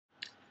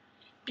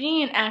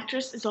Being an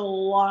actress is a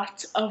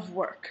lot of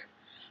work.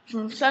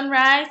 From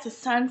sunrise to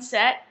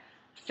sunset,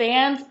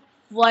 fans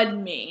flood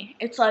me.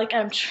 It's like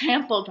I'm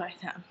trampled by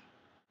them.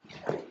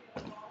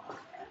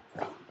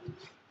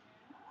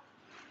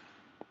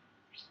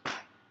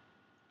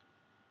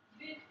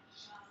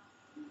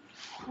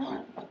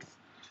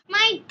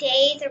 My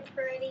days are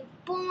pretty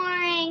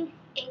boring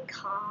and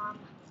calm.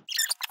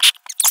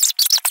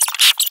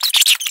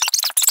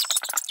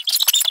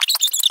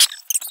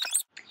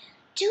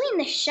 Doing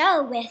the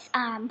show with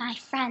my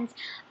friends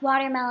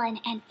Watermelon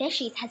and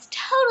Fishies has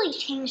totally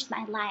changed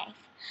my life.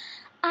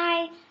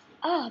 My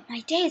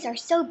days are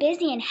so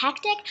busy and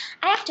hectic.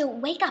 I have to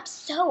wake up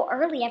so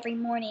early every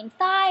morning,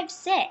 5,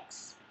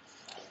 6.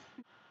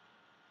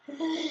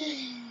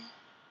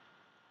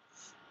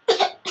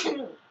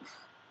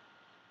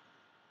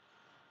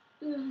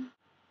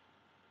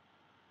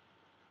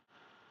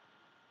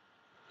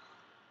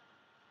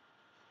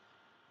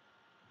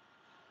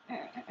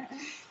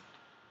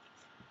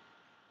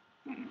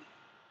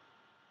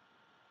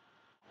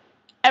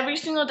 Every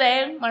single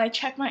day when I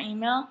check my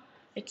email,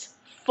 it's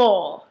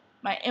full.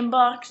 My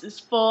inbox is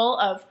full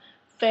of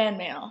fan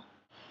mail.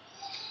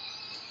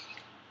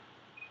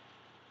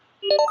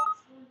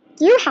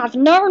 You have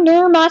no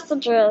new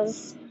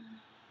messages.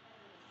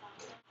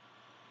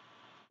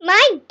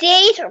 My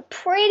days are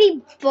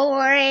pretty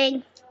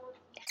boring.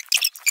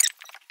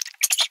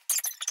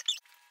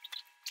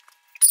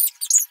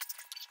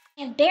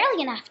 I have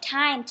barely enough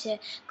time to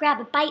grab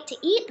a bite to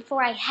eat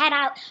before I head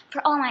out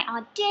for all my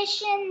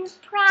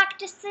auditions,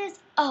 practices.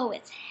 Oh,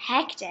 it's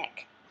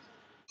hectic.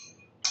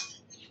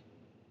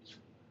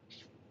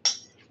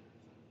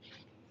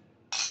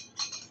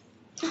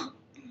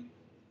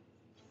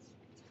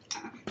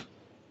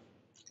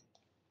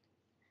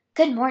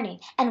 Good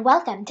morning, and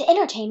welcome to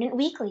Entertainment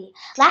Weekly.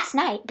 Last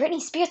night, Britney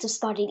Spears was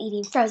spotted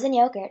eating frozen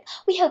yogurt.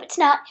 We hope it's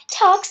not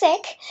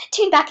toxic.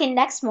 Tune back in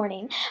next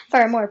morning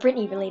for more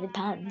Britney-related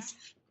puns.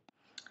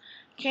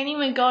 Can't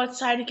even go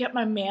outside to get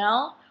my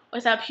mail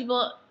without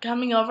people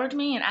coming over to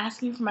me and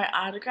asking for my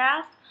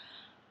autograph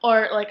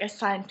or like a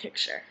signed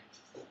picture.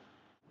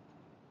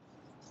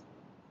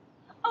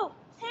 Oh,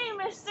 hey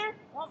mister,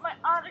 want my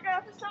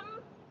autograph or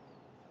something?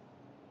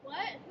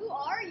 What? Who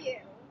are you?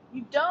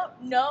 You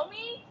don't know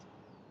me?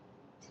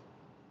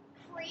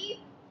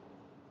 Creep.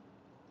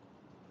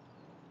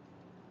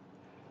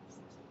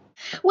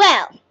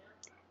 Well,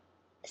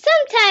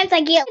 sometimes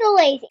I get a little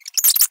lazy.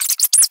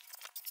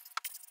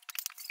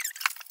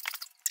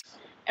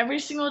 Every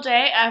single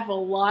day I have a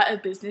lot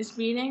of business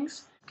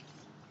meetings.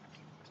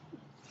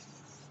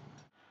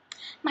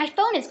 My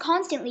phone is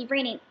constantly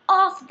ringing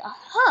off the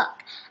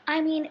hook.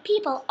 I mean,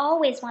 people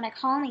always want to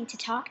call me to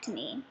talk to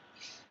me.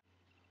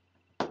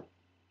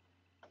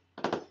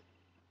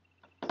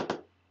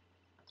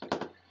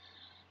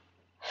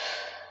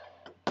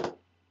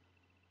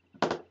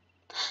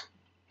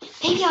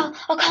 Maybe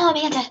I'll call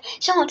Amanda.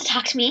 She'll want to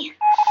talk to me.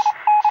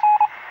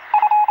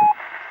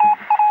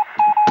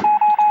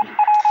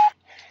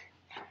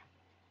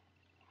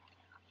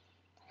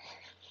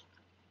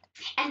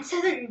 And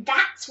so then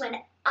that's when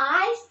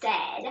I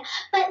said,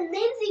 but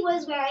Lindsay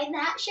was wearing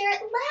that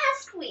shirt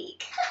last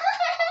week.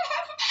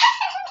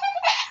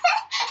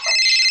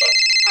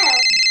 Oh,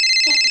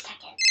 just a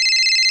second.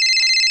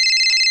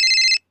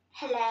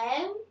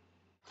 Hello?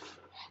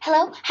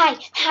 Hello?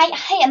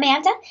 Hi,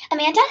 Amanda?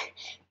 Amanda?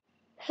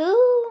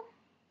 Who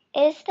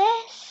is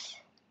this?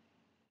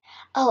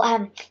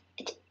 Oh,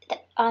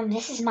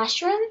 this is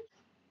Mushroom.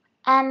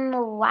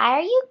 Why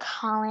are you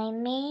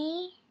calling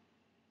me?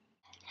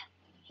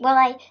 Well,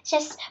 I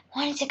just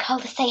wanted to call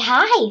to say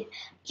hi.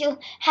 You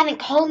haven't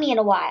called me in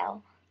a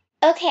while.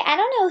 Okay, I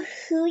don't know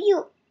who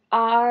you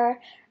are or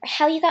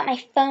how you got my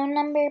phone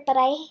number, but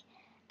I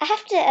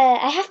have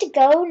to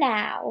go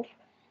now.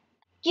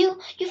 You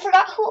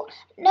forgot who?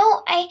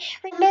 No, I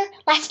remember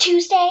last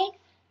Tuesday.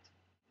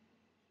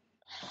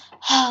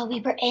 Oh, we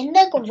were in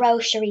the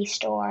grocery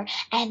store,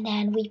 and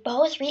then we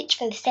both reached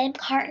for the same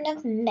carton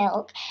of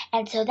milk,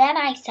 and so then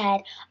I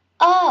said,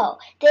 oh,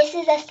 this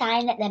is a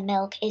sign that the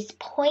milk is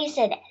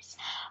poisonous.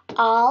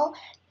 I'll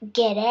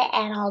get it,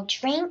 and I'll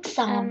drink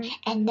some,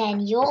 and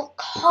then you'll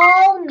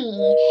call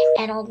me,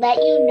 and I'll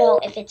let you know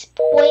if it's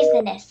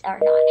poisonous or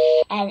not.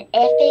 And if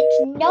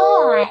it's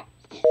not,